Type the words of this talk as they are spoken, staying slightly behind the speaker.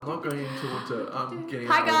I'm not going into winter. I'm getting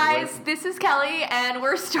Hi out of the way guys, from- this is Kelly, and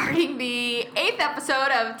we're starting the 8th episode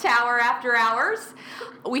of Tower After Hours.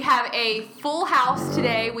 We have a full house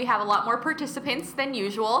today. We have a lot more participants than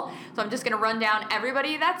usual, so I'm just going to run down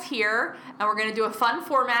everybody that's here, and we're going to do a fun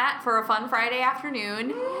format for a fun Friday afternoon.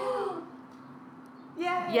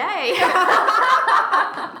 Yay! Yay!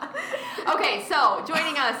 Okay, so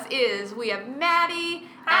joining us is we have Maddie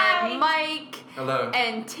and Mike Hello.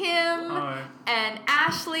 and Tim Hi. and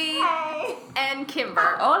Ashley Hey! and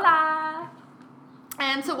Kimber. Hola!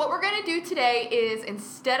 And so what we're going to do today is,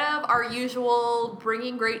 instead of our usual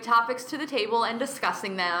bringing great topics to the table and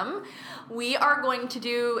discussing them, we are going to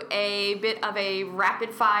do a bit of a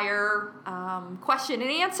rapid fire question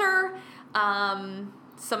and answer,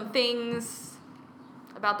 some things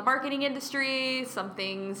about the marketing industry, some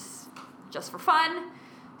things just for fun.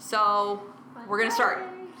 So we're going to start.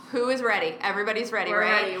 Who is ready? Everybody's ready, We're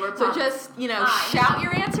right? ready. We're so pumped. just, Hi. shout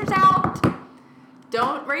your answers out.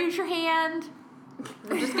 Don't raise your hand.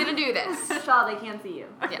 We're just gonna do this. Shaw, they can't see you.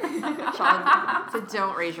 Yeah. Sean, so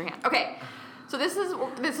don't raise your hand. Okay. So this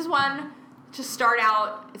is one to start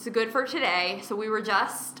out. It's a good for today. So we were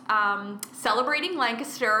just celebrating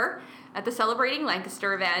Lancaster at the Celebrating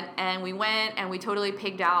Lancaster event, and we went and we totally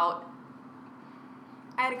pigged out,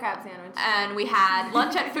 I had a crab sandwich. and we had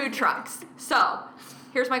lunch at food trucks. So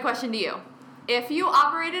here's my question to you: if you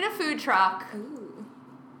operated a food truck,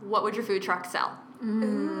 what would your food truck sell?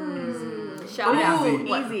 Shout out. Easy.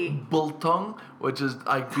 What? Easy. Biltong, which is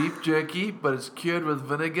like beef jerky, but it's cured with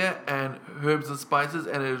vinegar and herbs and spices,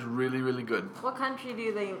 and it is really, really good. What country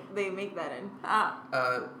do they make that in?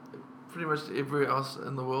 Pretty much everywhere else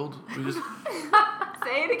in the world, we just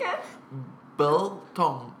Say it again.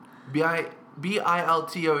 biltong, Biltong,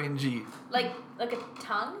 Like a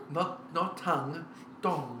tongue? not tongue,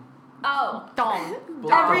 dong. Oh. Dong.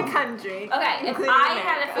 Biltong. Every country. Okay, if including I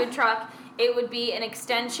had a America. food truck, it would be an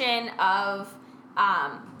extension of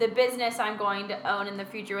the business I'm going to own in the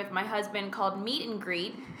future with my husband called Meet and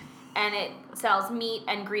Greet, and it sells meat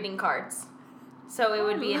and greeting cards. So it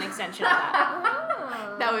would be an extension of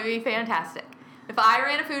that. That would be fantastic. If I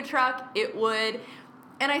ran a food truck, it would,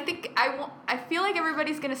 and I think I feel like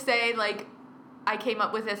everybody's gonna say like, I came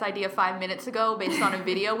up with this idea 5 minutes ago based on a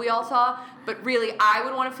video we all saw, but really I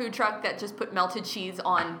would want a food truck that just put melted cheese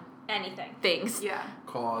on Anything. things. Yeah.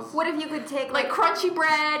 Cause. What if you could take Like crunchy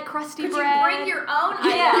bread, crusty Could bread. you bring your own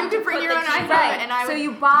Yeah. item You could to bring put your the own cheese item. on? Right. And I so would-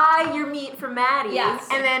 you buy your meat from Maddie's, Yes.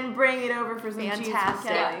 and then bring it over for some cheese from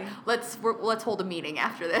Fantastic. Kelly. Let's hold a meeting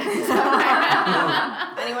after this.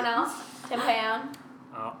 Anyone else? Tim Payon?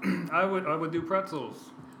 I would do pretzels.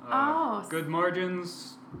 Oh. Good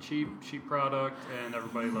margins, cheap product, and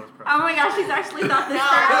everybody loves Oh pretzels. my gosh, she's actually thought this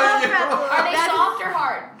Are they That's- soft or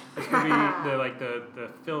hard? It's gonna be the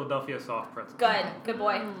Philadelphia soft pretzel. Good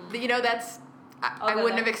boy. That's. I'll I go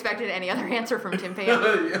wouldn't there. have expected any other answer from Tim Payne.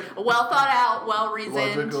 Yeah. Well thought out, well reasoned.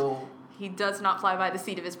 Logical. He does not fly by the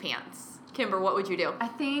seat of his pants. Kimber, what would you do? I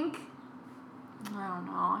think, I don't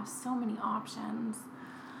know, I have so many options.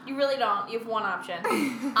 You really don't. You have one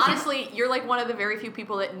option. Honestly, you're like one of the very few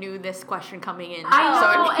people that knew this question coming in. I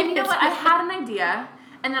So, know, mean, and you know it's- what, I had an idea,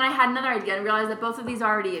 and then I had another idea and realized that both of these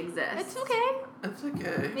already exist. It's okay. It's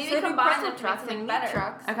okay. Maybe So do combine pretzel them to make trucks something and meat better.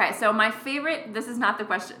 trucks. Okay, so my favorite, this is not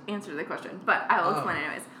the answer to the question, but I will explain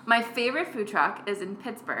anyways. My favorite food truck is in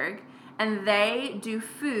Pittsburgh, and they do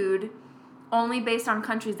food only based on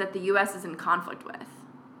countries that the U.S. is in conflict with.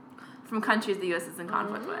 From countries the U.S. is in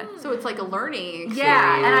conflict with. So it's like a learning experience.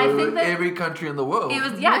 Yeah, and I So think that every country in the world. it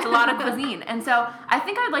was, yeah, it's a lot of cuisine. And so I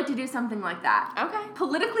think I'd like to do something like that. Okay.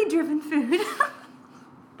 Politically driven food.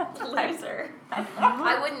 Loser.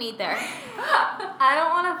 I wouldn't eat there. I don't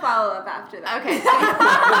want to follow up after that. Okay.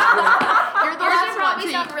 You're the Yours last would one probably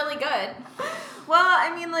to sound really good. Well,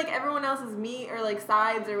 I mean, like everyone else's meat or like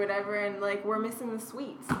sides or whatever, and like we're missing the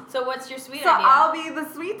sweets. So what's your sweet So idea? I'll be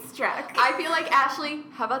the sweets truck. I feel like, Ashley,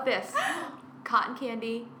 how about this? Cotton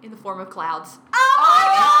candy in the form of clouds. Oh my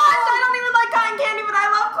gosh! I don't even like cotton candy, but I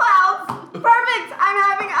love clouds. Perfect. I'm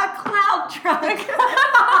having a cloud truck.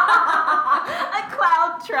 A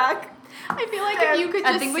cloud truck. I feel like if you could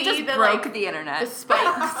just I think we see just the broke like the internet. the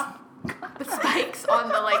spikes, the spikes on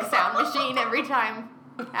the like sound machine every time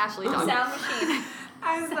Ashley talks. Sound machine.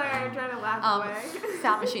 I'm sorry. I'm trying to laugh away.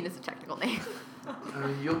 Sound machine is a technical name. I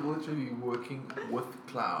mean, you'll literally be working with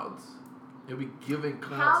clouds. You'll be giving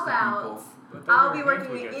How clouds to about people. I'll be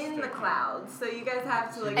working in the clouds, so you guys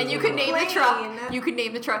have to like. And you could name the truck. complain. You could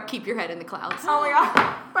name the truck. Keep your head in the clouds. Oh my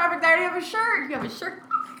god! Perfect. I already have a shirt. You have a shirt.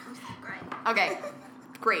 Okay.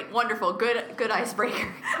 Great. Wonderful. Good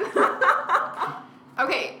icebreaker.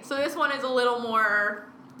 Okay, so this one is a little more,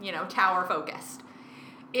 tower focused.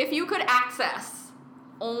 If you could access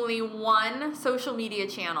only one social media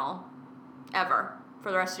channel ever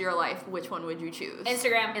for the rest of your life, which one would you choose?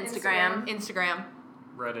 Instagram. Instagram.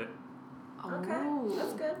 Reddit. Okay,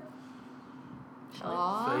 that's good.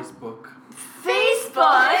 Aw. Facebook.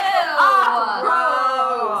 Facebook.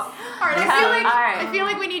 All right, I feel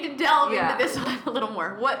like we need to delve Yeah. into this one a little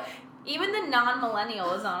more. Even the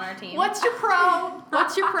non-millennial is on our team. What's your pro?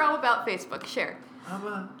 What's your pro about Facebook? Share. I'm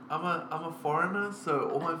a foreigner, so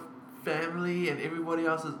all my family and everybody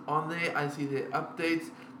else is on there. I see their updates.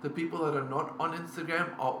 The people that are not on Instagram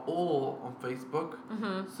are all on Facebook.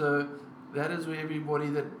 Mm-hmm. So that is where everybody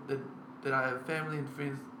that I have family and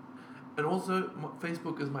friends, and also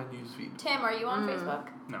Facebook is my newsfeed. Tim, are you on Facebook?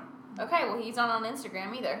 No. Okay, well he's not on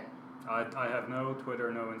Instagram either. I have no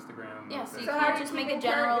Twitter, no Instagram. no Yeah, so you So how can't do just you make a keep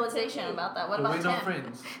in current generalization with about that. What But about we're Tim? not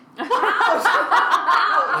friends, Ouch.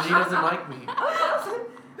 and he doesn't like me.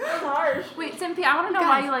 That's harsh. Wait, Simpy, I want to know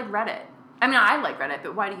why you like Reddit. I mean, I like Reddit,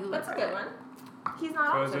 but why do you like That's a Reddit? good one. He's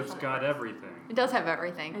not on Because social it's media. got everything. It does have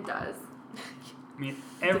everything. It does. I mean,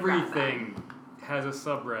 everything has a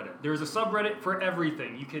subreddit. There's a subreddit for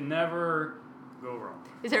everything. You can never go wrong.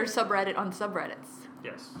 Is there a subreddit on subreddits?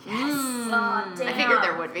 Yes. Oh, damn. I figured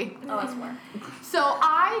there would be. Oh, that's more. So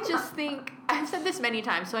I just think, I've said this many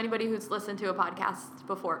times, so anybody who's listened to a podcast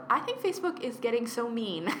before, I think Facebook is getting so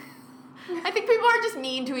mean. I think people are just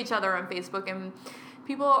mean to each other on Facebook, and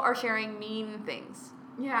people are sharing mean things.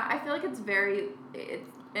 Yeah, I feel like it's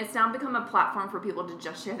now become a platform for people to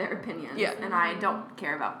just share their opinions. Yeah. And I don't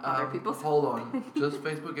care about other people's. Hold on, just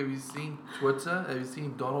Facebook. Have you seen Twitter? Have you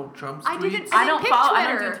seen Donald Trump's I tweets? didn't I don't pick follow- Twitter.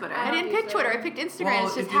 I don't do Twitter. I didn't pick Twitter. I picked Instagram. Well,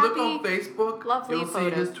 It's just if you look on happy. Facebook, lovely you'll see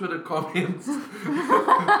photos. his Twitter comments and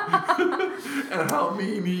how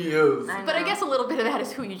mean he is. But I guess a little bit of that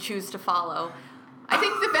is who you choose to follow. I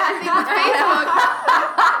think the bad thing with Facebook,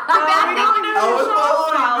 I was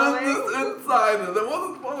following Business Insider. I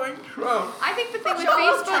wasn't following Trump. I think the thing with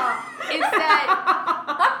Facebook is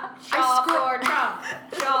that Shaw for Trump.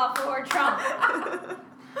 Shaw for Trump.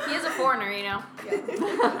 He is a foreigner, you know. I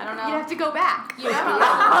don't know. you have to go back. You know.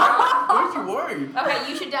 What are you worried? Okay,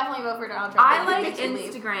 you should definitely vote for Donald Trump. I It like makes you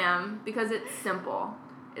leave. Instagram because it's simple.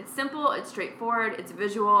 It's simple, it's straightforward, it's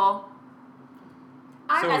visual.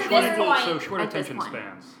 So at short, this point- so short at this attention point.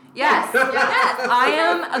 spans. Yes. Yes. I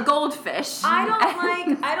am a goldfish. I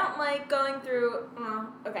don't like going through.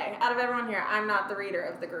 Okay, out of everyone here, I'm not the reader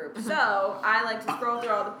of the group, so I like to scroll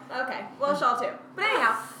through all the. Okay, well, Shaw too. But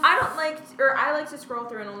anyhow, I like to scroll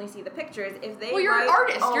through and only see the pictures. If they Well, you're an write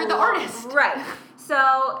artist. a You're the long- artist. right?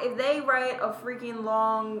 So if they write a freaking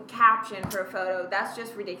long caption for a photo, that's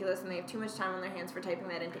just ridiculous, and they have too much time on their hands for typing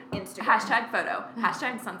that into Instagram. Hashtag photo.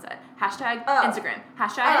 Hashtag sunset. Hashtag Oh. Instagram.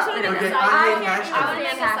 Hashtag. I just want to make Okay, a I side hate note. I want to hashtags.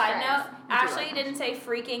 make a Hashtags. side note. Me too. Ashley didn't say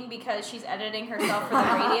freaking because she's editing herself for the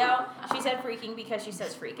radio. She said freaking because she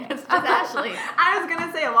says freaking. It's just Ashley. I was gonna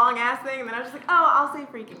say a long ass thing, and then I was just like, oh, I'll say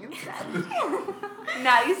freaking instead.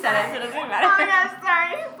 Now you said it, so it doesn't Oh matter. my gosh,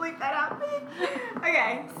 sorry. Bleep that out.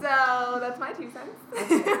 Okay, so that's my 2 cents.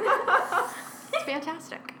 It's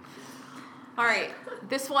fantastic. All right,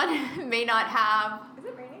 this one may not have Is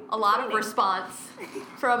it raining? a lot of response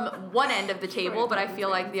from one end of the table, but I feel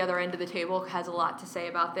like the other end of the table has a lot to say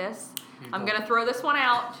about this. I'm gonna throw this one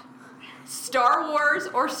out. Star Wars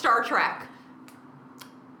or Star Trek?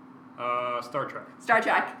 Star Trek. Star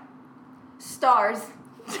Trek. Stars.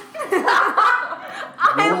 Whoa.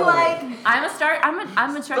 I'm a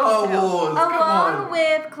Trekkie Star too. Wars, come Along on.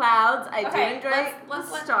 with clouds, I Okay, do enjoy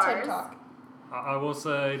let's let stars. Tim talk. I will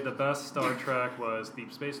say the best Star Trek was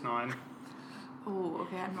Deep Space Nine. Oh,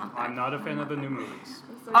 okay, I'm not that. I'm not a fan of the new movies.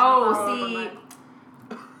 Oh, see,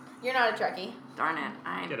 You're not a Trekkie. darn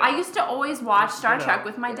it. Get I out. used to always watch Star Get Trek out.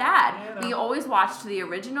 with my dad. Get We out. always watched the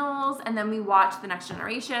originals, and then we watched The Next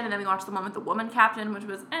Generation, and then we watched the one with the woman captain, which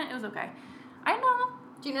was, it was okay. I know.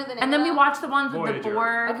 Do you know the name? And then of we that? watched the ones with the Voyager.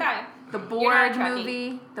 Borg. Okay. The You're not Borg a Trekkie.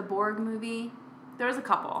 movie. The Borg movie. There was a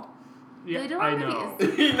couple. Yeah, They don't I have know.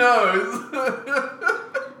 movies. He knows.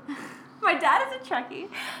 My dad is a Trekkie,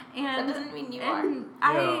 and That doesn't mean you and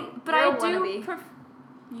are. Yeah. but You're I a do. wannabe.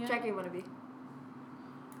 Yeah. Jackie wannabe.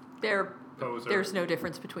 Poser. There's no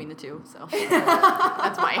difference between the two, so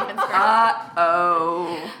that's my answer.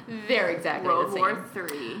 Oh. They're exactly World the same. War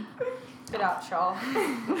III. Spit out, Shaw.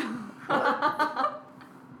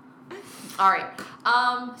 All right.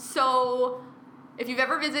 So if you've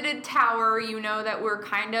ever visited Tower, you know that we're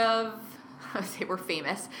kind of, I would say we're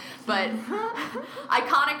famous, but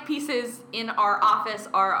iconic pieces in our office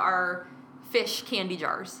are our fish candy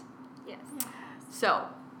jars. Yes. So,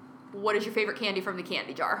 what is your favorite candy from the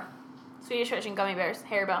candy jar? Swedish Fish and Gummy Bears.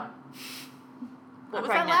 Haribo. What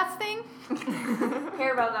I'm was that pregnant. last thing?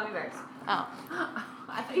 Haribo gummy bears. Oh.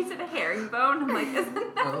 I thought you said a herringbone. I'm like, isn't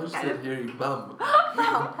that I just kind said of... hairy bum.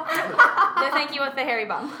 No, thank you with the hairy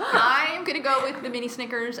bum. I'm gonna go with the mini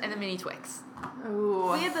Snickers and the mini Twix.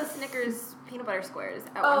 Ooh. We had those Snickers peanut butter squares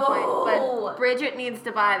at Oh. one point, but Bridget needs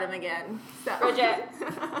to buy them again. So. Bridget.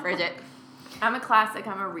 Bridget. I'm a classic.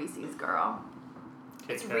 I'm a Reese's girl.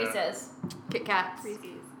 It's Kit Kat. Reese's. Kit Kats.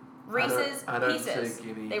 Reese's I don't Pieces. take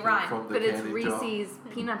anything They rhyme. from the But it's candy jar. Reese's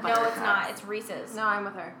peanut butter No, it's cups. not. It's Reese's. No, I'm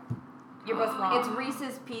with her. You're both wrong. It's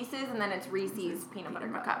Reese's Pieces and then it's Reese's peanut butter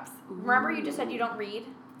cups. Remember you just said you don't read?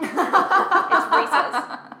 It's Reese's.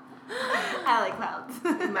 I like clouds.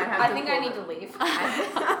 Might have I to think I pull need it. to leave.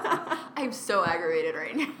 I'm so aggravated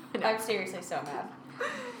right now. No, I'm seriously so mad.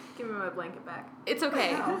 Give me my blanket back. it's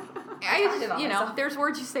okay. No. I Talked just, about you know, myself. there's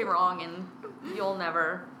words you say wrong and you'll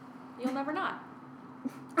never not.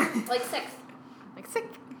 Like 6. Like sick.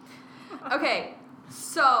 Okay,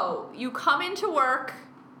 so you come into work,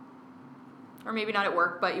 or maybe not at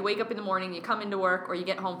work, but you wake up in the morning, you come into work, or you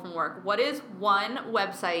get home from work. What is one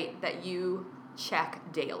website that you check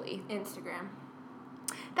daily? Instagram.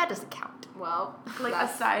 That doesn't count. Well, Like,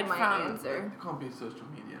 that's aside my from- answer. It can't be social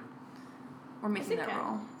media. We're making Yes, it that can.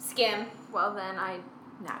 roll. Skim. Well, then I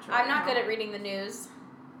naturally. I'm not good at reading the news.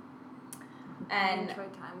 And Enjoy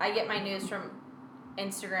time. I get my news from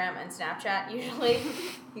Instagram and Snapchat usually.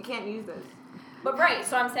 You can't use those. But right,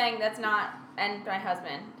 so I'm saying that's not, and my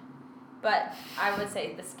husband. But I would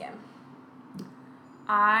say the Skim.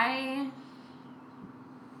 I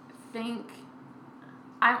think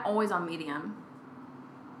I'm always on Medium.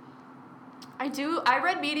 I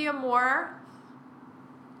read Medium more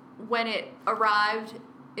when it arrived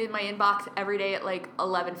in my inbox every day at like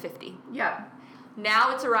 11:50. Yeah.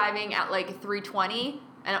 Now it's arriving at like 3:20,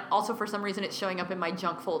 and also for some reason it's showing up in my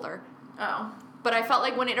junk folder. Oh. But I felt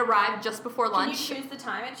like when it arrived just before lunch. Can you choose the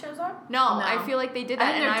time it shows up? No, No. I feel like they did I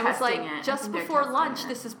that, think and they're I was like, testing it. I just think they're before testing lunch, it.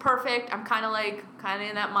 this is perfect. I'm kind of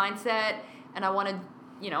in that mindset, and I wanted,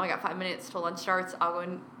 I got 5 minutes till lunch starts. I'll go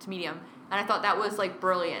into Medium, and I thought that was like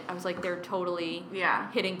brilliant. I was like, they're totally Yeah.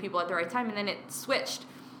 hitting people at the right time, and then it switched.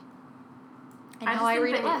 And I now just I think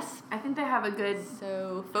read it that less. I think they have a good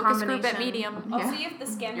So focus group at Combination. Medium. I'll Yeah. see if the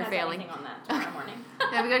Skim You're has failing. anything on that tomorrow morning.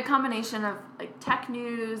 they have a good combination of like tech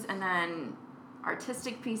news and then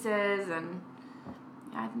artistic pieces, and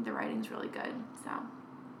yeah, I think the writing's really good. So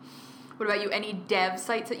What about you? Any dev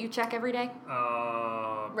sites that you check every day?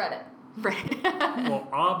 Reddit. Right. Well,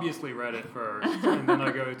 obviously Reddit first, and then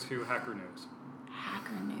I go to Hacker News.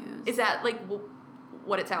 Hacker News. Is that like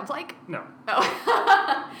what it sounds like? No.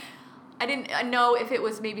 Oh. I didn't know if it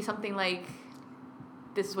was maybe something like,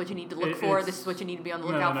 this is what you need to look for, this is what you need to be on the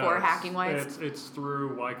lookout for, hacking wise. It's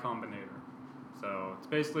through Y Combinator. So it's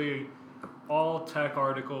basically all tech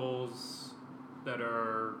articles that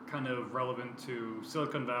are kind of relevant to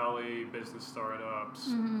Silicon Valley, business startups,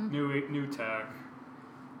 new tech.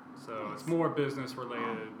 So it's more business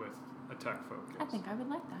related with a tech focus. I think I would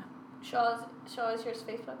like that. Shaw's yours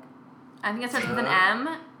Facebook? I think it starts with an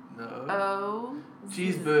M. No. O.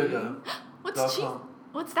 Cheeseburger. What's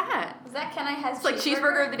What's that? Is that Can I Has It's like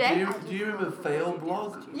cheeseburger of the day. Do you remember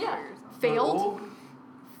Failblog? Yeah. Failed?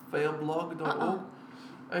 Failblog.org?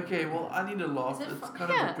 Okay, well, I need a laugh. Is it It's fun?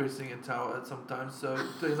 kind Yeah. of depressing at sometimes, so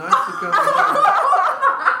it's nice to come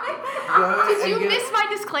go Did and you get- miss my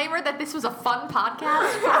disclaimer that this was a fun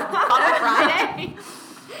podcast for Fun Friday?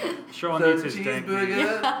 Sean So needs his dank meat.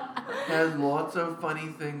 cheeseburger has lots of funny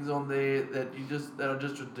things on there that are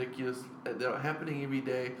just ridiculous. That are happening every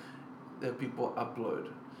day that people upload.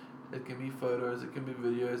 It can be photos, it can be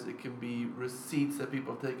videos, it can be receipts that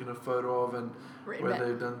people have taken a photo of and where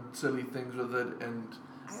they've done silly things with it, and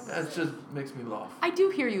it just makes me laugh. I do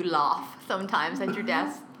hear you laugh sometimes at your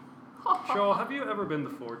desk. Sean, have you ever been to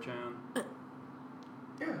 4chan?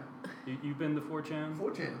 Yeah, You've been to 4chan?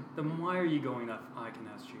 4chan. Then why are you going to I Can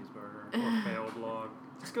Has Cheeseburger or Failblog?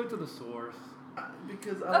 Just go to the source.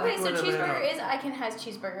 Because I Okay, like so when they're cheeseburger out. is I Can Has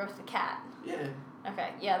Cheeseburger with the cat. Yeah. Okay,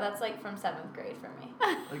 yeah, that's like from 7th grade for me.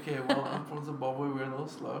 Okay, well, I'm from Zimbabwe, we're a little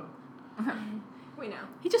slow. We know.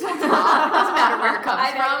 He just wants to laugh. It doesn't matter where it comes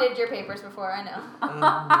I've from. edited your papers before, I know.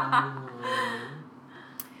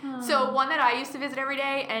 So one that I used to visit every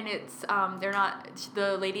day, and it's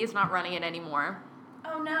the lady is not running it anymore.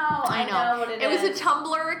 Oh no, I know what it It is. was a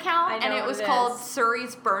Tumblr account, I know and it what was it called is.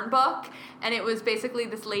 Surrey's Burn Book, and it was basically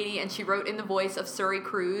this lady, and she wrote in the voice of Surrey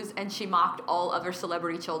Cruz, and she mocked all other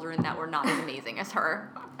celebrity children that were not as amazing as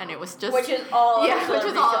her, and it was just Which is all yeah, other which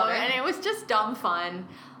was celebrity all, children. and it was just dumb fun.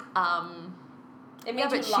 It Yeah, made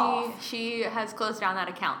but you laugh. she has closed down that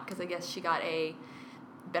account because I guess she got a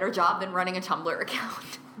better job than running a Tumblr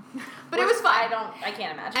account. But it was fun. I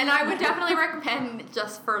can't imagine. And I would definitely recommend,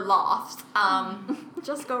 just for laughs,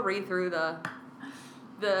 just go read through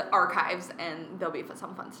the archives, and there'll be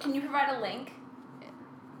some fun stuff. Can you provide a link?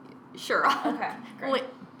 Sure. Okay, great.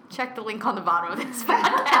 Check the link on the bottom of this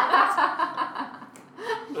podcast.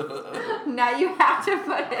 Now you have to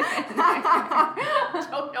put it in there.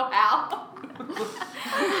 Don't know how.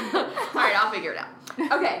 All right, I'll figure it out.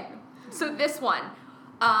 Okay, so this one.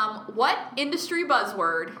 What industry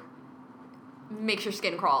buzzword makes your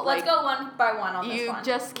skin crawl? Let's go one by one on this You one.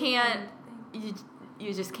 just can't.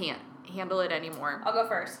 You just can't handle it anymore. I'll go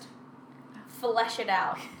first. Flesh it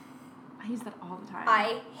out. I use that all the time.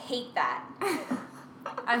 I hate that.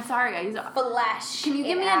 I'm sorry, I use it. Flesh. Can you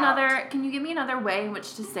give it me out. another way in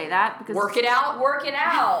which to say that? Because Work it out. Work it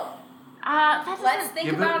out. That doesn't- Let's think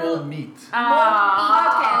Give about it more it. meat.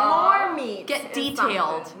 Okay, more meat. Get is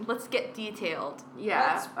detailed. something. Let's get detailed.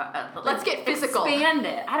 Yeah. Let's get physical. Expand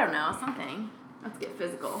it. I don't know, something. Let's get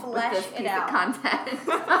physical Flesh with this it piece out. of content.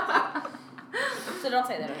 So don't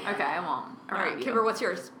say that anymore. Okay, I won't. All right, Kimber, what's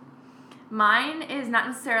yours? Mine is not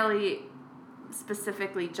necessarily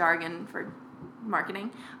specifically jargon for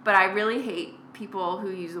marketing, but I really hate people who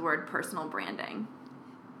use the word personal branding.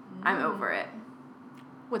 I'm over it.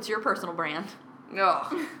 What's your personal brand?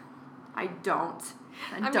 Ugh. I don't.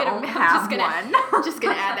 I'm don't just have gonna, one. I'm just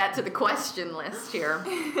gonna add that to the question list here.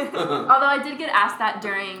 Although I did get asked that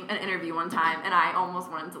during an interview one time, and I almost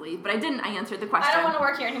wanted to leave, but I didn't. I answered the question. I don't want to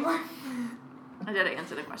work here anymore. I did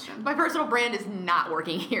answer the question. My personal brand is not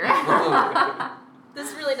working here.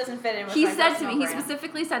 This really doesn't fit in with He my said to personal me, he brand.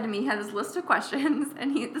 specifically said to me, he had this list of questions,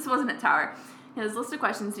 and this wasn't at Tower. He had this list of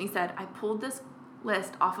questions, and he said, I pulled this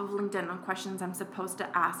list off of LinkedIn on questions I'm supposed to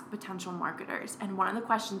ask potential marketers. And one of the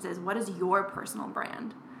questions is, what is your personal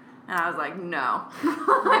brand? And I was like, no.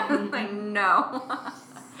 I was like, no.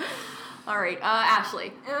 All right,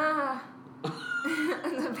 Ashley.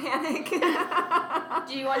 The panic.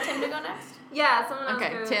 Do you want Tim to go next? Yeah, someone else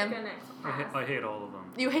Okay, go, Tim. go next. I hate all of them.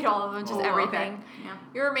 You hate all of them, just Oh, everything. Okay. Yeah.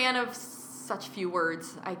 You're a man of such few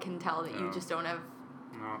words. I can tell that you Yeah. just don't have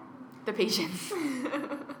No. the patience.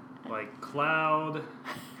 Like cloud,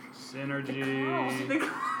 synergy,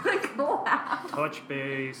 The collab. touch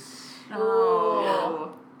base.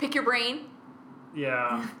 Oh. Pick your brain.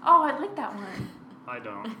 Yeah, Oh, I like that one. I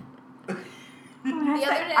don't. The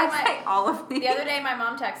other day, I say all of these. The other day, my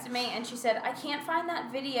mom texted me and she said, I can't find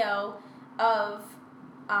that video of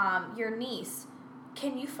your niece.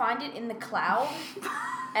 Can you find it in the cloud?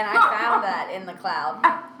 And I found that in the cloud. And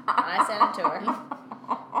I sent it to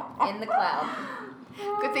her. In the cloud.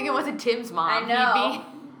 Good thing it wasn't Tim's mom. I know. He'd be...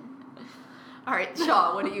 All right,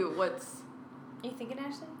 Shaw, what's... Are you thinking,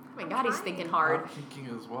 Ashley? Oh my God, he's thinking hard. I'm thinking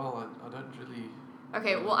as well. I don't really.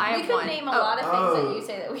 Okay, well, I We have could one. name a lot of things that you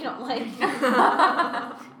say that we don't like.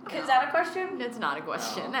 Is that a question? That's not a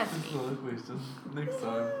question. That's That's me. not a question. Next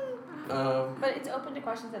time. But it's open to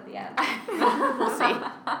questions at the end. We'll see.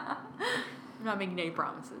 I'm not making any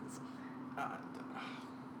promises.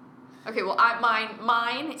 Okay, well,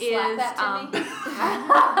 mine is Slap that to me.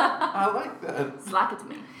 I like that. Slack it to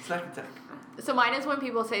me. Slack attack. So mine is when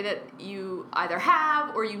people say that you either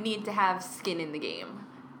have or you need to have skin in the game.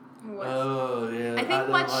 Oh yeah. I think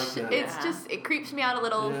don't much like that. it's Yeah. just it creeps me out a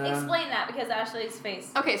little. Yeah. Explain that because Ashley's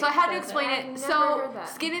face. Okay, so I had to Says it. explain I've it. never So heard that.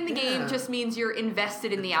 skin in the game Yeah. just means you're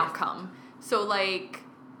invested in the outcome. So like,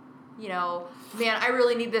 you know, man, I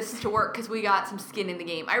really need this to work because we got some skin in the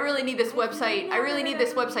game. I really need this website. I really need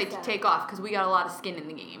this website to take off because we got a lot of skin in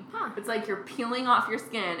the game. It's like you're peeling off your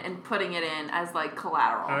skin and putting it in as like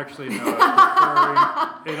collateral. Actually, no.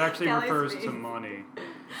 It actually Kelly's refers face. to money.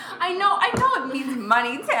 I know it means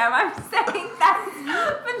money, Tim. I'm saying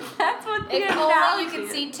that, but that's what the If only analogy you could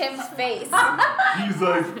is. see Tim's face. He's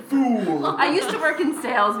a fool. I used to work in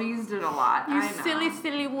sales. We used it a lot. You I know.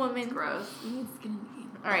 silly woman. Gross. You need skin in the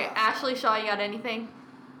game. All right, Ashley, Shaw, you got anything?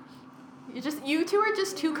 You two are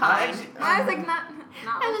just too I kind. actually- I was like, not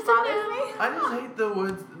I what just don't bothers know. me. I just hate the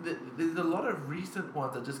words. There's a lot of recent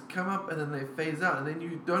ones that just come up and then they phase out, and then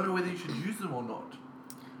you don't know whether you should use them or not.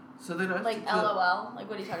 So then I Like stick to LOL. Like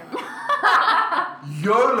what are you talking about?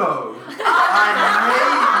 YOLO. I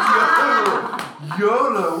hate YOLO.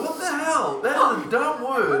 YOLO. What the hell? That is a dumb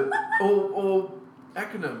word or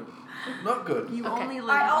acronym. Not good. You Okay. only live.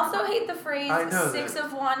 I also hate the phrase I know 6 that.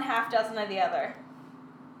 of one, half dozen of the other.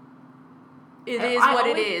 It is what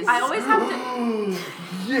it is. I always have to.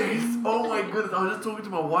 Yes! Oh my goodness! I was just talking to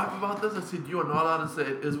my wife about this. I said, "You are not allowed to say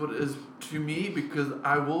it is what it is to me because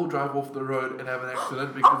I will drive off the road and have an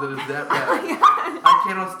accident because it is that bad. I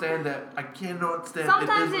cannot stand that. I cannot stand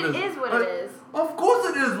Sometimes it. it is what it is. Of course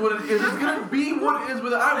it is what it is. It's gonna be what it is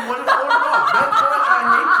whether I want it or not. That's why I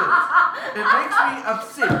hate it. It makes me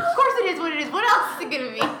upset. Of course it is what it is. What else is it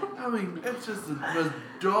gonna be? I mean, it's just the most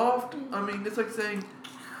daft. I mean, it's like saying,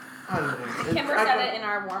 I don't know. Kimber said it in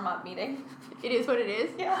our warm-up meeting. It is what it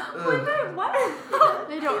is. Yeah. What?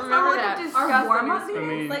 They don't remember that. Our warm-up I meeting?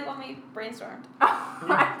 mean, It's like when we brainstormed.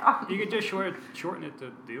 you could just shorten it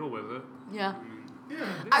to deal with it. Yeah. Yeah.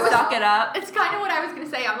 I was- Suck it up. It's kind of what I was gonna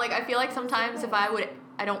say. I'm like, I feel like sometimes if I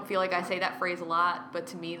don't feel like I say that phrase a lot, but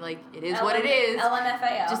to me, like, it is what it is.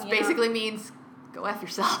 LMFAO. Just basically means go F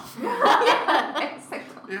yourself.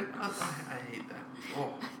 Basically. Yeah, I hate that.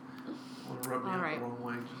 Oh, want to rub me All out right. the wrong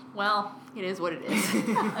way. Just Well, it is what it is.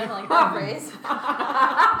 I don't like that phrase.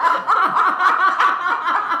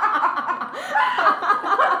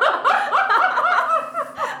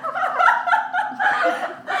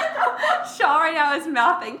 Shaw right now is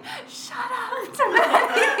mouthing, "Shut up" to me.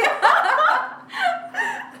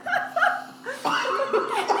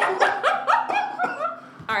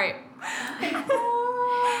 All right.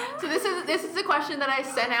 So this is a question that I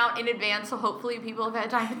sent out in advance, so hopefully people have had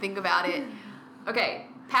time to think about it. Okay,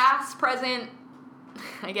 past, present,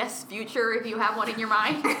 I guess future if you have one in your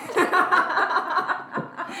mind.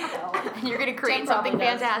 And you're gonna create Jen something probably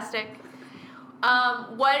does. fantastic.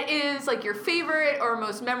 What is like your favorite or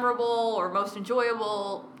most memorable or most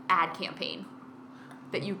enjoyable ad campaign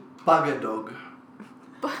that you Bugger dog.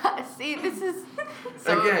 see? This is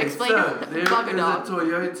so Okay, explain so there is a Bugger dog.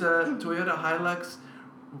 Toyota Hilux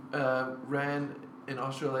ran in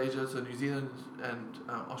Australasia, so New Zealand and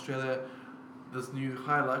Australia. This new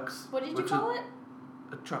Hilux. What did you which call is it?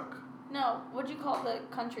 A truck. No. What'd you call the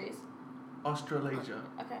countries? Australasia,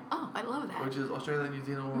 Okay. Oh, I love that. which is Australia, New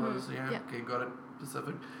Zealand, all those. Yeah, Yeah. okay, got it.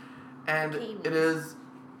 Pacific, and Kiwis. it is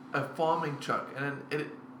a farming truck, and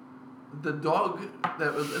the dog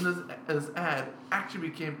that was in this ad actually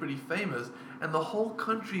became pretty famous, and the whole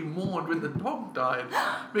country mourned when the dog died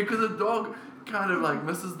because the dog kind of like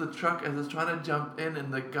misses the truck as it's trying to jump in,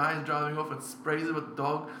 and the guy's driving off and sprays the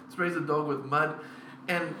dog with mud,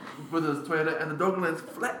 and with his Toyota, and the dog lands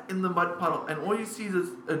flat in the mud puddle, and all you see is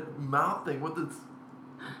a mouth thing with its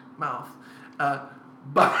mouth.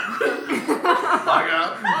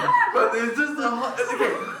 But it's just a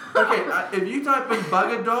okay. If you type in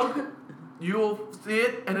bugger dog, you will see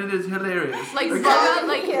it, and it is hilarious. Like okay? bugger,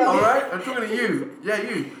 like All right, I'm talking to you. Yeah,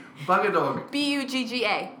 you. Bugger dog.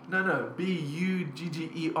 BUGGA. No.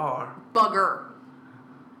 BUGGER. Bugger.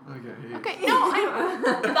 Okay. Yeah. Okay, no,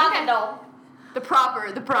 I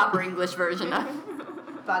Bugger. the proper English version of.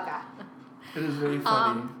 Bugger. It is very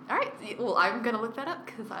funny. All right. Well, I'm gonna look that up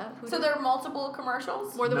because So there are multiple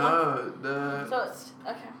commercials? more than one. No, So it's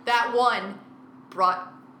okay. That one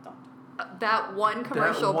brought. That one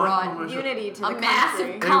commercial brought Unity to a the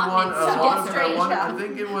massive country. continent to Australasia. I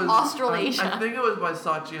think it was Australasia. I think it was by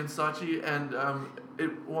Saatchi and Saatchi, and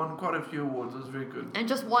it won quite a few awards. It was very good And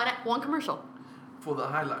just one commercial. for the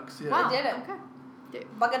Hilux. Yeah. Wow. did it. Okay.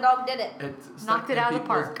 Bugger dog did it. It Knocked stuck it in out of the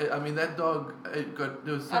people's- park. I mean, that dog.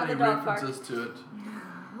 There was so Out of many the dog park. references to it.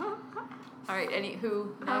 All right.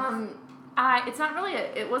 Who next? It's not really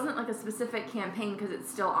it wasn't like a specific campaign because it's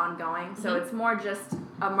still ongoing, so it's more just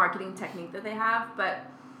a marketing technique that they have. But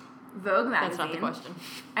Vogue magazine. That's not the question.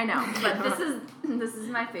 I know, but this is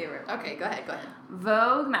my favorite. Okay. Go ahead.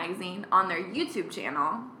 Vogue magazine on their YouTube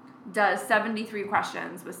channel does 73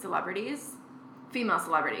 questions with celebrities, female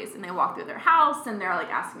celebrities, and they walk through their house and they're like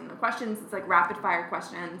asking them questions. It's like rapid fire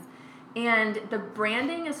questions. And the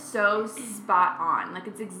branding is so spot on. Like,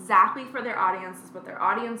 it's exactly for their audience. It's what their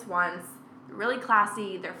audience wants. They're really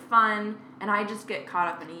classy. They're fun. And I just get caught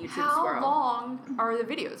up in a YouTube How swirl. long are the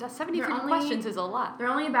videos? That's 73 They're only- questions is a lot. They're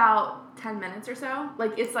only about 10 minutes or so.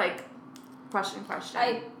 Like, it's like question.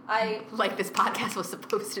 I Like this podcast was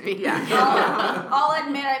supposed to be. Yeah. I'll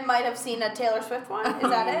admit I might have seen a Taylor Swift one. Is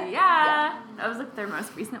that it? Yeah. That was like their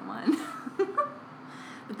most recent one.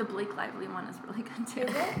 But the Blake Lively one is really good too.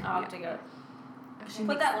 Is it? I'll have to go. She Put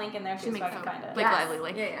makes- that link in there she too so I makes can find it. Blake Lively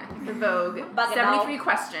link. Yeah. The Vogue. Bugger 73 dog.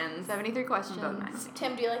 questions. 73 questions. Vogue magazine.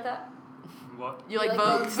 Tim, do you like that? What? You like You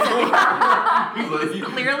like Vogue?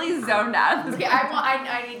 Clearly zoned out. Okay,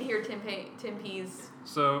 I need to hear Tim P's.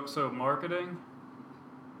 So marketing?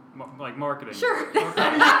 Like marketing. Sure. Okay.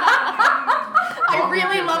 I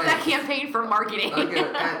really love that campaign for marketing. Okay,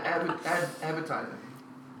 advertising.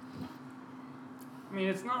 I mean,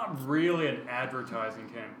 it's not really an advertising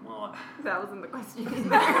campaign. Well, That wasn't the question.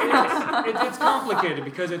 it's complicated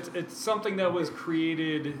because it's something that was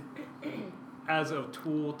created as a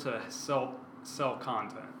tool to sell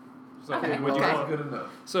content. So Okay, would you okay. call it- Good enough.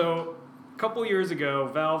 So a couple years ago,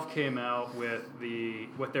 Valve came out with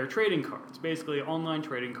their trading cards, basically online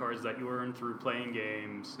trading cards that you earn through playing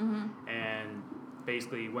games, and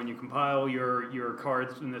basically when you compile your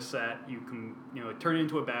cards in the set, you can turn it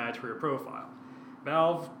into a badge for your profile.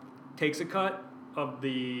 Valve takes a cut of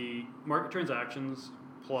the market transactions,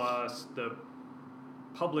 plus the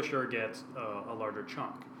publisher gets a larger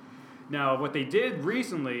chunk. Now, what they did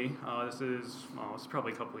recently, this is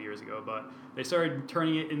probably a couple of years ago, but they started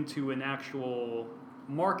turning it into an actual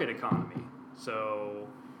market economy. So,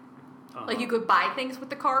 Like you could buy things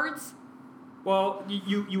with the cards? well,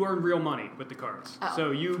 you earn real money with the cards. Oh.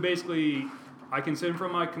 So you basically, I can sit in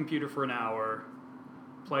front of my computer for an hour,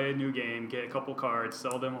 play a new game, get a couple cards,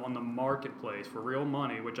 sell them on the marketplace for real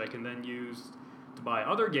money, which I can then use to buy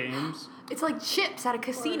other games, It's like chips at a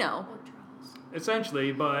casino.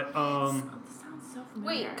 essentially. But This sounds so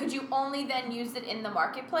familiar. Wait, could you only then use it in the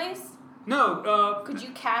marketplace? no, Could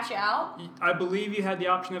you cash out? I believe you had the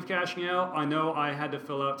option of cashing out. I know I had to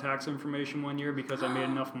fill out tax information one year because I made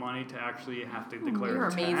enough money to actually have to declare You're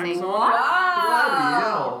tax amazing. on it. Bloody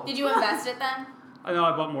hell. Did you invest it then? I know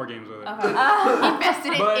I bought more games with it. Okay.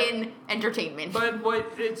 Invested it But- in entertainment.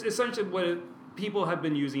 But it's essentially people have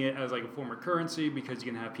been using it as like a form of currency because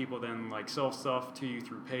you can have people then like sell stuff to you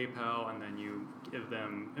through PayPal and then you give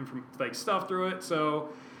them stuff through it. So,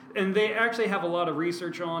 and they actually have a lot of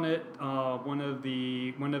research on it. One of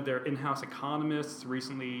their in-house economists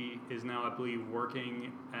recently is now, I believe,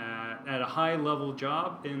 working at a high-level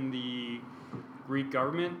job in the Greek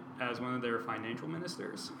government as one of their financial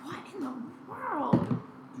ministers. What in the world?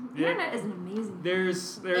 The Yeah. internet is an amazing.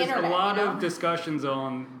 There's Internet, a lot you know? of discussions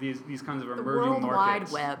on these kinds of the emerging World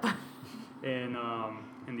markets Wide Web.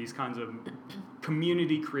 in these kinds of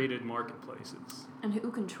community-created marketplaces. And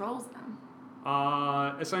who controls them?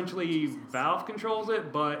 Essentially, Valve controls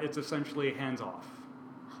it, but it's essentially hands-off.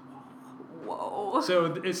 Whoa. So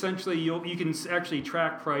essentially, you can actually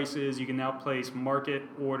track prices. You can now place market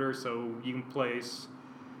orders, so you can place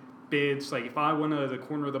bids. Like if I went to the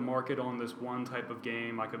corner of the market on this one type of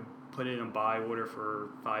game, I could put in a buy order for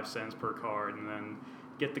 5 cents per card, and then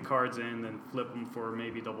get the cards in, then flip them for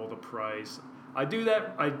maybe double the price. I do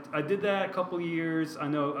that. I did that a couple years. I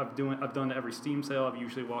know I've done it every Steam sale. I've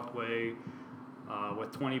usually walked away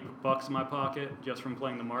with $20 in my pocket just from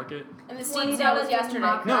playing the market. And the Steam sale was yesterday.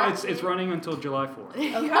 No, it's running until July 4th.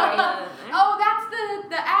 Okay. Oh, that's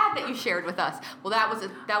the ad that you shared with us. Well,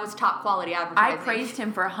 that was top quality I advertising. praised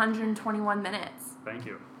him for 121 minutes. Thank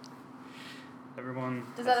you. Everyone.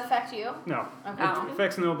 Does that affect you? No. Okay. It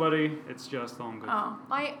affects nobody. It's just all good. Oh.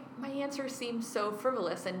 My answer seems so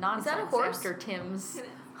frivolous and that a nonsense horse? after Tim's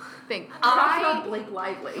thing. Talking about Blake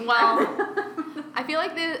Lively. Well, I feel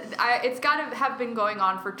like it's got to have been going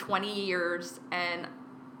on for 20 years, and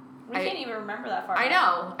We can't even remember that far. I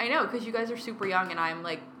know, because you guys are super young, and I'm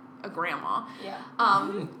like a grandma. Yeah.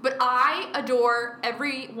 But I adore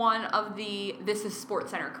every one of the This Is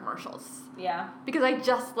Sports Center commercials Yeah. because I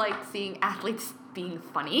just like seeing athletes being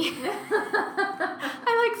funny.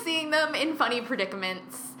 I like seeing them in funny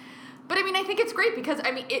predicaments. But I mean, I think it's great because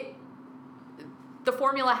I mean the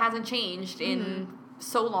formula hasn't changed in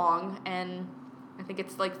so long, and I think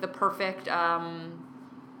it's like the perfect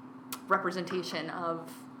representation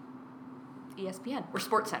of ESPN or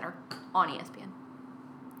Sports Center on ESPN.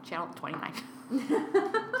 Channel 29.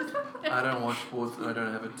 I don't watch sports and I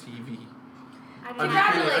don't have a TV.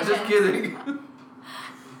 Congratulations. I'm just kidding.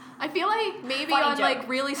 I feel like maybe Funny on joke. like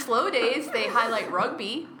really slow days they highlight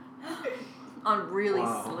rugby. On really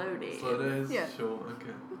Wow. slow days. Slow days? Yeah. Sure,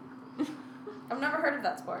 okay. I've never heard of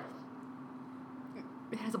that sport.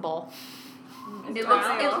 It has a ball. It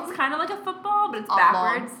looks kind of like a football, but it's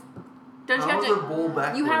Oblong. backwards. Don't you How have is a to? ball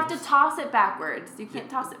backwards? You have to toss it backwards. You can't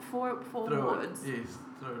toss it Throw forwards. it. Yes,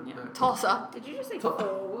 throw it Yeah. backwards. Toss up. Did you just say To-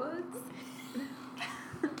 forwards?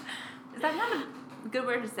 Is that not a good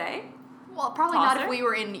word to say? Well, probably not Tosser? if we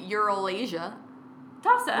were in Euralasia.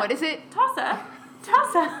 Tossa. What is it? Tossa.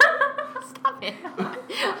 Tossa. Stop it.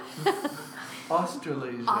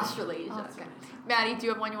 Australasia. Australasia. Okay. Maddie, do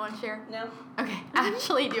you have one you want to share? No. Okay.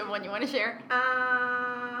 Ashley, do you have one you want to share?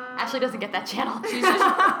 Ashley doesn't get that channel.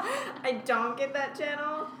 I don't get that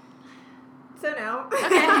channel. So no. Okay.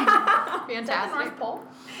 Is that the Fantastic. North Pole?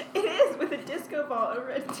 It is with a disco ball over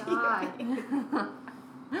a God. TV.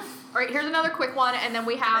 All right, here's another quick one, and then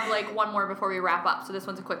we have like one more before we wrap up. So this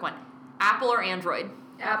one's a quick one. Apple or Android?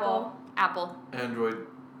 Apple. Apple. Android.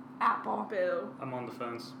 Apple. Boo. I'm on the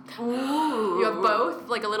fence. Ooh. You have both,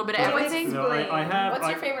 like a little bit of Wait, everything. No, I have. What's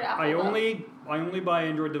your favorite Apple? I though? only buy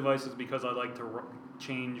Android devices because I like to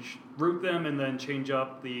root them and then change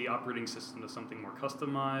up the operating system to something more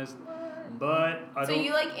customized. But I So don't.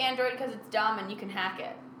 you like Android because it's dumb and you can hack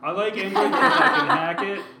it. I like Android because I can hack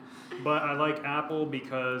it, but I like Apple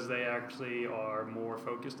because they actually are more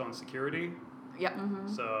focused on security. Yep.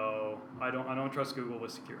 So I don't trust Google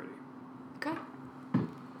with security. Okay.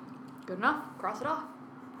 Good enough. Cross it off.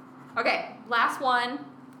 Okay, last one,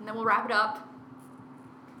 and then we'll wrap it up.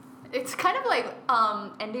 It's kind of like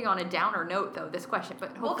ending on a downer note, though. This question,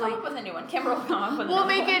 but We'll hopefully come up with a new one. Kimber will come up with a we'll new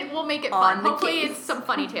make one. it. We'll make it On fun. the Hopefully, case. it's some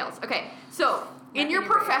funny tales. Okay, so in Back your in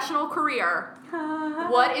your professional career,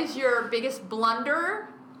 what is your biggest blunder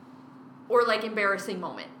or like embarrassing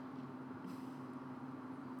moment?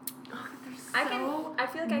 I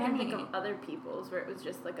feel like I can think many. of other people's where it was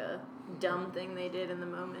just like a dumb thing they did in the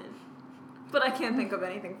moment. But I can't think of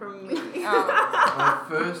anything from me. My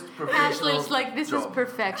first professional Ashley's like, this is job.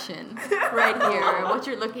 perfection right here. What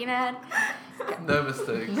you're looking at, No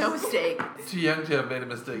mistakes. no mistake. Too young to have made a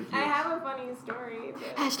mistake I yet. have a funny story.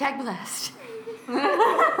 But Hashtag blessed.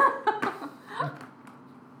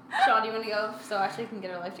 Sean, do you want to go so Ashley can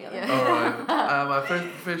get her life together? Yeah. Alright. My first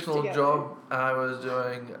professional Together. job, I was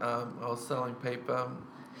doing, I was selling paper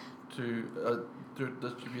to a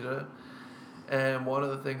distributor. And one of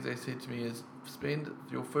the things they said to me is, spend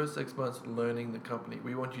your first 6 months learning the company.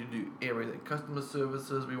 We want you to do everything. Customer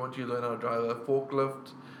services, we want you to learn how to drive a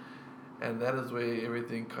forklift. And that is where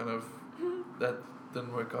everything kind of, that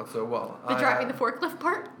didn't work out so well. The driving the forklift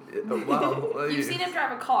part? Wow. You've seen him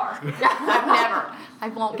drive a car. I've never. I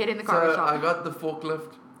won't get in the car So shop. I got the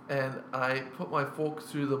forklift and I put my forks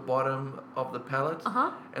through the bottom of the pallet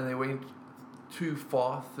and they went too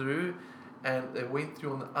far through and they went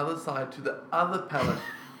through on the other side to the other pallet.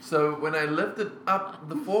 So when I lifted up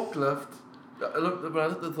the forklift, when I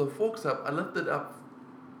lifted the forks up, I lifted up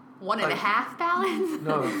 1.5 balance?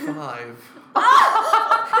 no 5.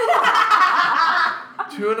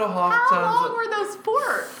 2.5 How tons. long were those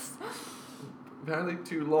forks? Apparently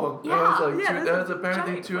too long. Yeah, That was like yeah, that that's was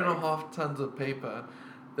apparently giant 2.5 tons of paper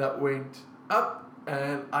that went up,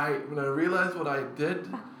 and when I realized what I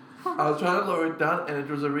did, I was trying to lower it down, and it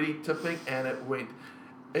was already tipping, and it went.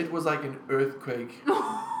 It was like an earthquake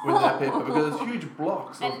with that paper because it's huge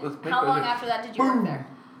blocks of And this paper. how long after that did you work Boom. there?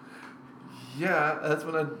 Yeah, that's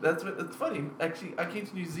when it's funny. Actually, I came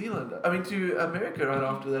to New Zealand. I mean, to America right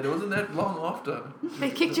after that. It wasn't that long after. They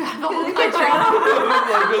kicked you out of the whole country.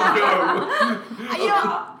 Like, let's go. You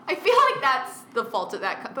know, I feel like that's the fault of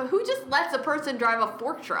that. But who just lets a person drive a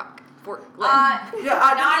fork truck? Yeah, Not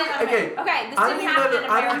I in didn't. America. Okay, this I didn't didn't happen even in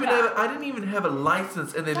have. America. I didn't even have a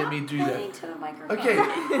license, and they let me do that. Pointing to the microphone. Okay,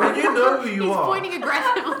 well, you know who you He's are. pointing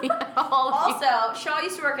aggressively at all of you. Also, Shaw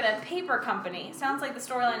used to work at a paper company. Sounds like the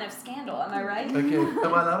storyline of Scandal. Am I right? Okay, am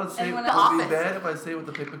I allowed to say Anyone would else? it be The bad if I say what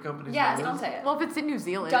the paper company's Yes, name don't is? say it. Well, if it's in New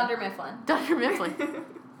Zealand. Dunder Mifflin. Dunder Mifflin.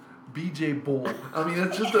 BJ Ball. I mean,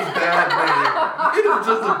 it's just a bad name. It is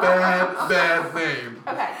just a bad name.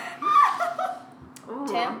 Okay. Ooh.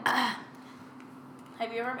 Tim,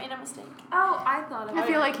 have you ever made a mistake? Oh, I thought of I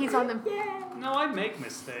feel like he's on the. No, I make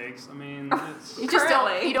mistakes. I mean, it's You just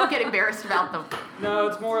Currently. don't. You don't get embarrassed about them. no,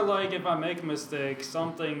 it's more like if I make a mistake,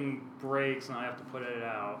 something breaks and I have to put it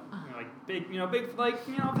out. You know, like big, like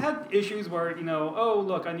I've had issues where oh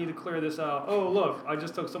look, I need to clear this out. Oh look, I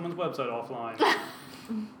just took someone's website offline.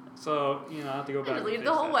 So I have to go back. I and deleted fix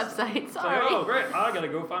the whole that website. stuff. It's like, Sorry. oh great, I gotta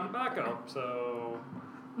go find a backup. So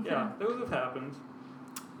yeah, those have happened.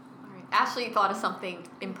 All right. Ashley thought of something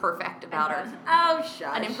imperfect about her. Oh,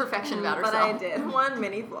 shush. An imperfection about But I herself. did. One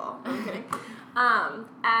mini flaw. I'm kidding.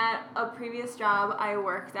 At a previous job I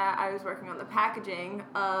worked at, I was working on the packaging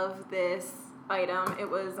of this item. It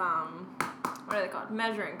was, what are they called?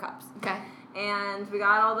 Measuring cups. Okay. And we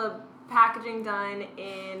got all the packaging done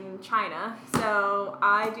in China. So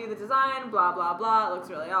I do the design, blah, blah, blah. It looks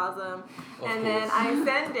really awesome. And then I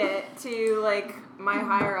send it to, like, my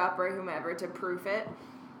higher up or whomever to proof it.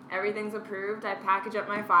 Everything's approved. I package up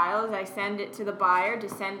my files. I send it to the buyer to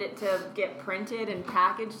send it to get printed and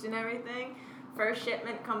packaged and everything. First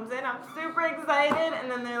shipment comes in. I'm super excited. And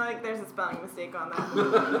then they're like, there's a spelling mistake on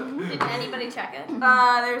that. Did anybody check it?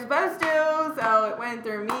 They're supposed to. So it went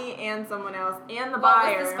through me and someone else and the What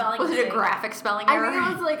buyer. was the spelling Was it a mistake? graphic spelling I error? think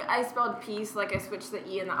it was like I spelled peace, like I switched the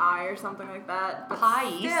E and the I or something like that. But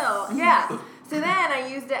Pice. still, yeah. So then I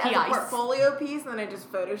used it as a Pice. portfolio piece, and then I just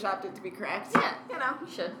photoshopped it to be correct. Yeah. You know. You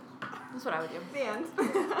should. That's what I would do. The end.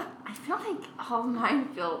 I feel like all of mine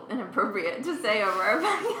feel inappropriate to say over a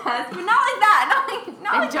podcast, but not like that.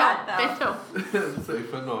 Not like that, though. It's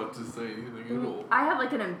safer not to say anything at all. I have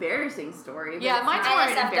like an embarrassing story. but Yeah, it's mine's not- more an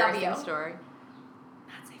NSFW. embarrassing story.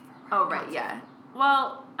 Not safe for work. Oh, right, yeah.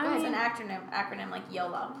 Well, I It's mean, an acronym like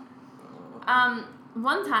YOLO.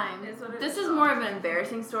 one time, Is what it this is. is more of an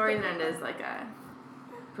embarrassing story than it is like a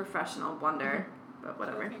professional blunder, but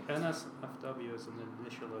whatever. NSFW is an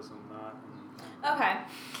initialism, not Okay.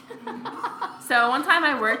 So one time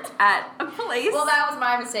I worked at a place. Well, that was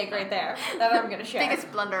my mistake right there. That I'm gonna share.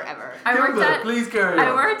 Biggest blunder ever. I worked Gilbert, at please carry on.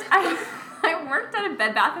 I worked at a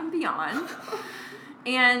Bed Bath & Beyond,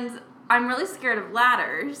 and I'm really scared of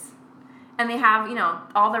ladders. And they have,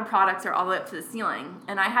 all their products are all the way up to the ceiling.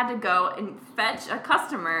 And I had to go and fetch a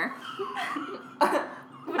customer. I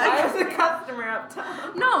was a customer up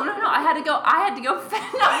top. No. I had to go fetch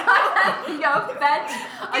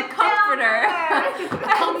a comforter. I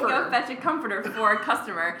had to go fetch a comforter for a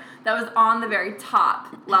customer that was on the very top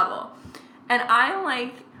level. And I'm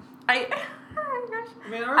like, oh my gosh.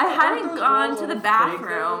 I hadn't gone to the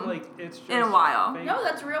bathroom in a while. No,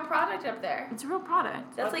 that's a real product up there. It's a real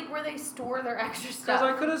product. That's like where they store their extra Because stuff.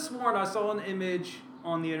 I could have sworn I saw an image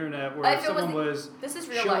on the internet I where feel someone was This is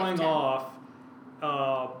real showing life. off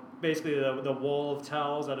basically the wall of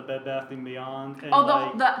towels at a Bed Bath & Beyond. And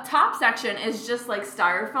The top section is just like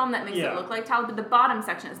styrofoam that makes it Yeah. look like towels, but the bottom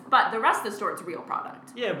section is. But the rest of the store is real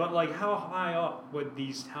product. yeah, but like how high up would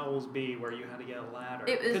these towels be where you had to get a ladder?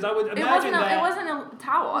 It was. Because I would It imagine wasn't. that. It wasn't a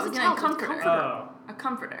towel. I It was was a getting a towel, it was a comforter. Oh. A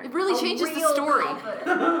comforter. It really changes the Real story.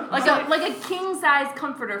 comforter. Like a king size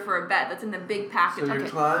comforter for a bed that's in the big package. So you're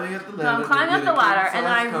Okay. climbing up the So ladder. I'm climbing up the ladder, and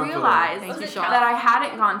then I realized Thank you, Was it Sean. that I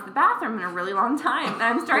hadn't gone to the bathroom in a really long time, and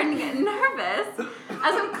I'm starting to get nervous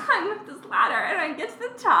as I'm climbing up this ladder, and I get to the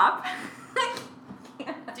top.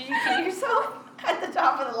 Did you pee yourself at the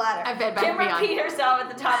top of the ladder? At Bed Bath & Kimber Beyond. peed herself at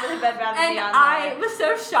the top of the Bed Bath & And Beyond I ladder. was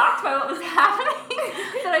so shocked by what was happening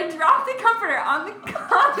that I dropped the comforter on the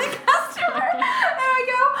customer, and I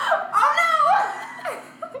go, "Oh no!"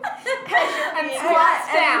 And And squats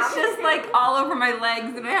and down. it's just like all over my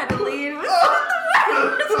legs, and I had to leave. Wait,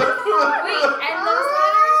 and those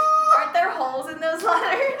ladders? Aren't there holes in those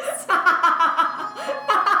ladders?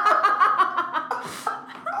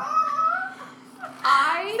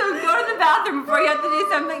 So go to the bathroom before you have to do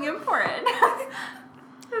something important.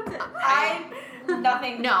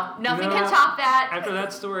 Nothing. No, nothing No. can top that. After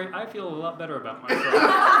that story, I feel a lot better about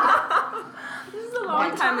myself. This is a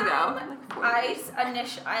long time ago. I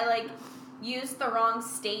like used the wrong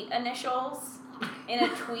state initials in a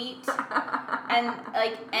tweet, and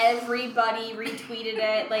like everybody retweeted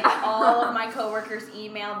it. Like all of my coworkers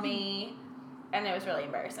emailed me, and it was really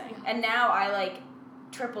embarrassing. And now I like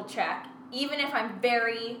triple check, even if I'm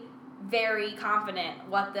very, very confident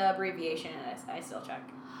what the abbreviation is. I still check.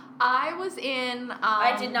 I was in.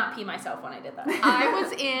 I did not pee myself when I did that. I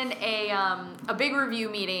was in a big review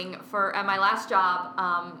meeting at my last job.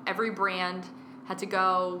 Every brand had to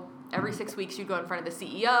go every 6 weeks. You'd go in front of the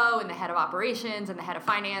CEO and the head of operations and the head of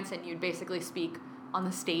finance, and you'd basically speak on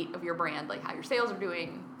the state of your brand, like how your sales are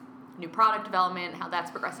doing, new product development, how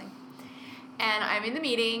that's progressing. And I'm in the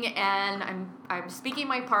meeting and I'm speaking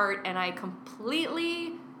my part, and I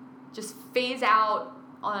completely just phase out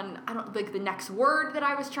on the next word that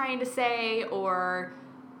I was trying to say or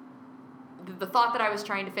the thought that I was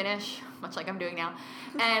trying to finish, much like I'm doing now.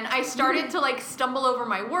 And I started to stumble over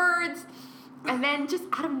my words, and then just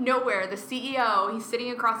out of nowhere, the CEO, he's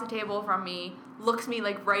sitting across the table from me, looks me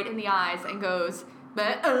right in the eyes and goes,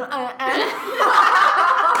 and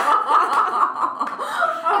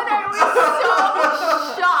I was so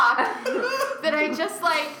shocked that I just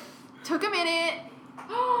took a minute,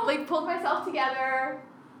 pulled myself together,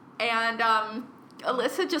 and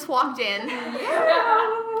Alyssa just walked in. And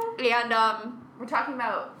We're talking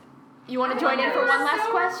about. you want to join in for one last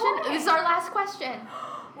question? This is our last question.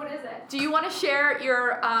 What is it? Do you want to share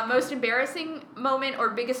your most embarrassing moment or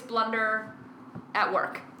biggest blunder at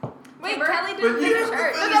work? Wait, Kimber? Kelly But didn't you finish didn't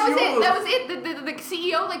hers. No, that was it. That was it. The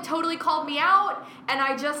CEO totally called me out, and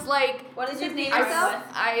I just What is his name?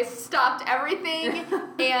 I stopped everything,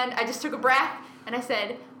 and I just took a breath, and I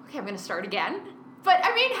said, okay, I'm going to start again. But,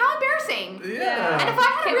 I mean, how embarrassing. Yeah. And if I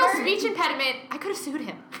had a real Kimber? speech impediment, I could have sued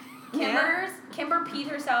him. Kimber peed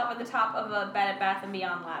herself at the top of a Bed Bath &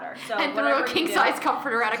 Beyond ladder. So And threw whatever a you king-size do-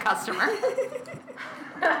 comforter at a customer.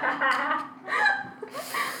 I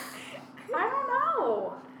don't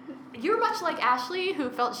know. You're much like Ashley, who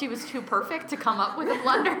felt she was too perfect to come up with a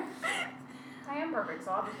blunder. I am perfect,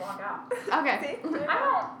 so I'll just walk out. Okay.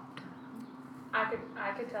 I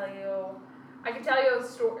could tell you I can tell you a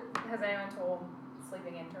story. Has anyone told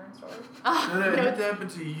sleeping intern stories? No, it had to happen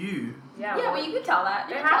to you. Yeah. Yeah, well, you could tell that.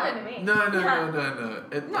 It You happened to me. No.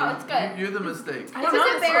 No, it's good. You're the mistake. It's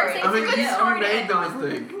embarrassing I for mean, you. you made the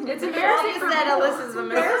mistake. It's embarrassing for that me. Alyssa's a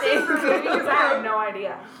Embarrassing for mistake. me because I have no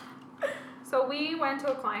idea. So we went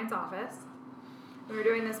to a client's office. We were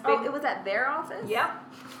doing this big. Oh, it was at their office? Yep.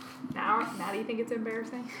 Now do you think it's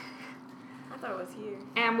embarrassing? I thought it was here.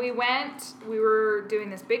 And we were doing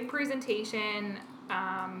this big presentation.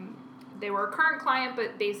 They were a current client,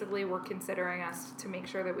 but basically were considering us to make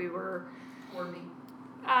sure that we were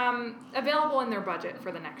available in their budget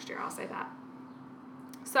for the next year, I'll say that.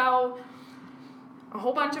 So a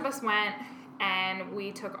whole bunch of us went, and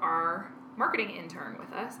we took our marketing intern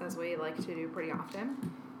with us, as we like to do pretty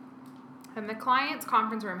often. And the client's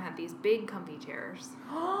conference room had these big comfy chairs.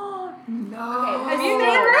 No. Have you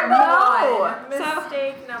No.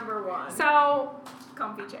 Mistake number one. So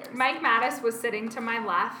Comfy chairs. Mike Mattis was sitting to my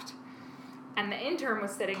left, and the intern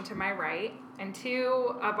was sitting to my right, and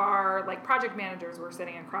two of our project managers were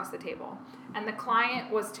sitting across the table, and the client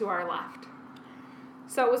was to our left.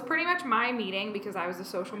 So it was pretty much my meeting because I was a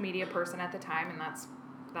social media person at the time, and that's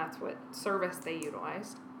what service they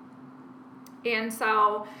utilized. And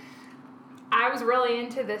so I was really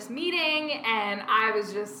into this meeting, and I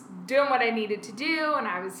was just doing what I needed to do, and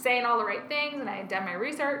I was saying all the right things, and I had done my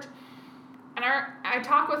research. And I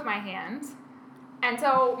talk with my hands. And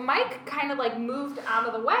so Mike kind of moved out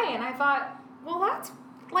of the way, and I thought, well, that's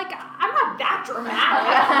I'm not that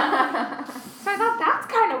dramatic. So I thought that's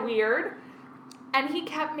kind of weird. And he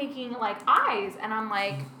kept making eyes, and I'm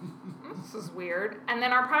like, this is weird. And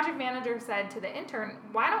then our project manager said to the intern,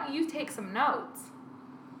 why don't you take some notes?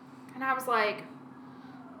 And I was like,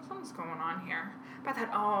 something's going on here. But I thought,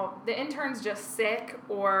 oh, the intern's just sick,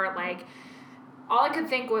 or all I could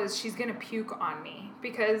think was she's going to puke on me.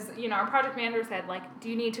 Because, our project manager said, do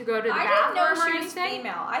you need to go to the I bathroom didn't know or she was anything?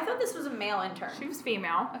 female. I thought this was a male intern. She was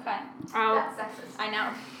female. Okay. Oh, sexist. I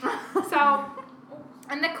know. so,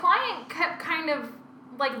 and the client kept kind of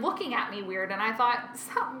looking at me weird, and I thought,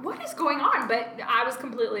 what is going on? But I was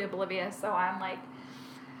completely oblivious, so I'm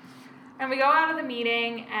and we go out of the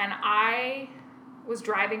meeting, and I was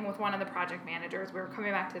driving with one of the project managers. We were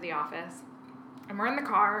coming back to the office, and we're in the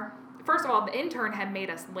car. First of all, the intern had made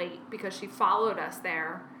us late because she followed us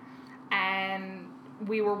there, and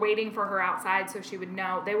we were waiting for her outside so she would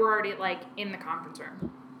know. They were already in the conference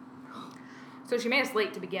room. So she made us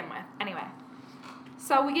late to begin with. Anyway,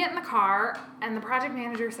 so we get in the car, and the project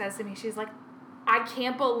manager says to me, she's like, I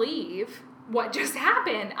can't believe what just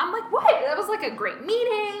happened. I'm like, what? That was a great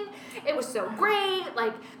meeting. It was so great.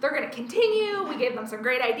 They're going to continue. We gave them some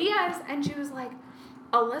great ideas. And she was like,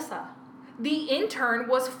 Alyssa, the intern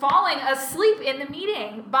was falling asleep in the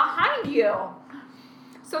meeting behind you.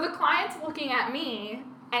 So the client's looking at me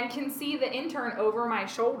and can see the intern over my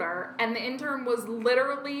shoulder, and the intern was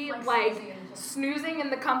literally snoozing in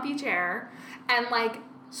the comfy chair and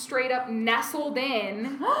straight up nestled in to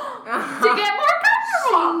get more comfortable.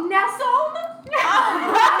 She nestled?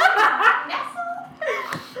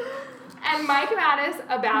 And Mike Mattis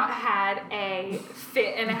about had a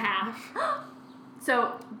fit and a half.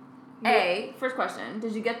 So, first question,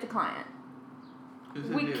 did you get the client?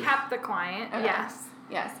 We kept the client, Okay. yes.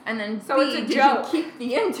 Yes. And then So B, it's a did joke. you keep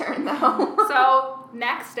the intern, though? So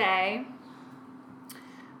next day,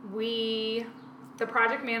 the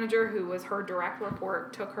project manager, who was her direct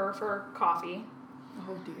report, took her for coffee.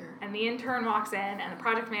 Oh, dear. And the intern walks in, and the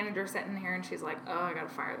project manager's sitting here, and she's like, oh, I gotta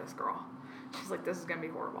fire this girl. She's like, this is gonna be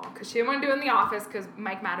horrible. Because she didn't want to do it in the office, because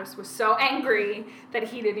Mike Mattis was so angry that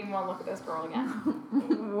he didn't even want to look at this girl again.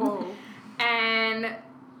 Whoa. And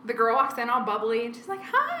the girl walks in all bubbly, and she's like,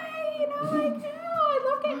 hi, I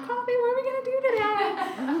love getting coffee. What are we gonna do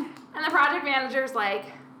today? And the project manager's like,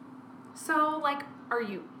 so, are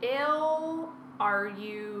you ill? Are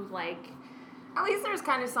you, At least there's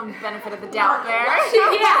kind of some benefit of the doubt there.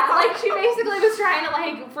 she basically was trying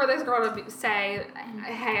to, for this girl to say,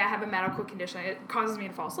 hey, I have a medical condition. It causes me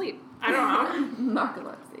to fall asleep. I don't know.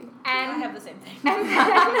 Narcolepsy. I And, have the same thing.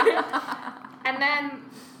 and then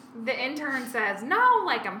the intern says, no,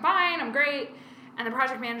 I'm fine, I'm great. And the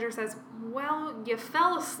project manager says, well, you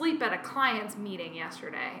fell asleep at a client's meeting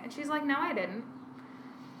yesterday. And she's like, no, I didn't.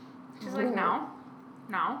 She's like, no,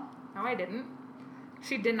 I didn't.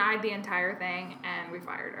 She denied the entire thing, and we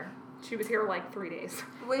fired her. She was here 3 days.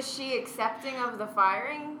 Was she accepting of the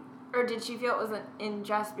firing? Or did she feel it was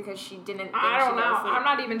unjust because she didn't think I don't she know. was asleep? I'm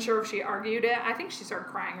not even sure if she argued it. I think she started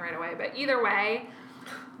crying right away. But either way,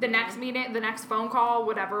 the next meeting, the next phone call,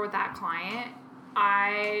 whatever with that client,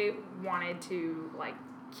 I wanted to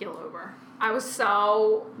keel over. I was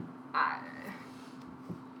so,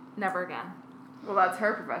 never again. Well, that's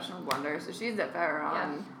her professional blunder, so she's at better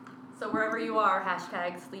on. Yeah. So wherever you are,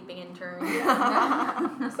 hashtag sleeping intern.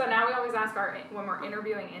 So now we always ask when we're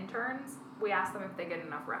interviewing interns, we ask them if they get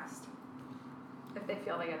enough rest. If they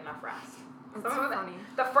feel they get enough rest. That's funny.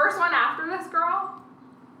 The first one after this girl,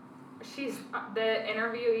 the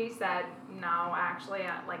interviewee said, no, actually,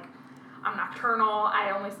 I'm nocturnal.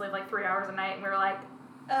 I only sleep like 3 hours a night. And we were like,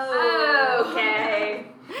 oh, okay.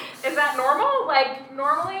 Is that normal? Like,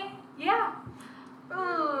 normally? Yeah.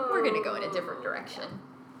 We're going to go in a different direction.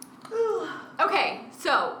 Okay,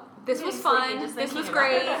 so this was Getting fun. sleepy just This was thinking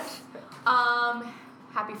great. about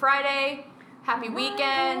Happy Friday. Happy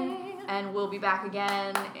weekend. And we'll be back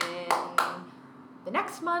again in the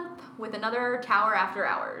next month with another Tower After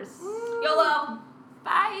Hours. YOLO!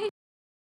 Bye.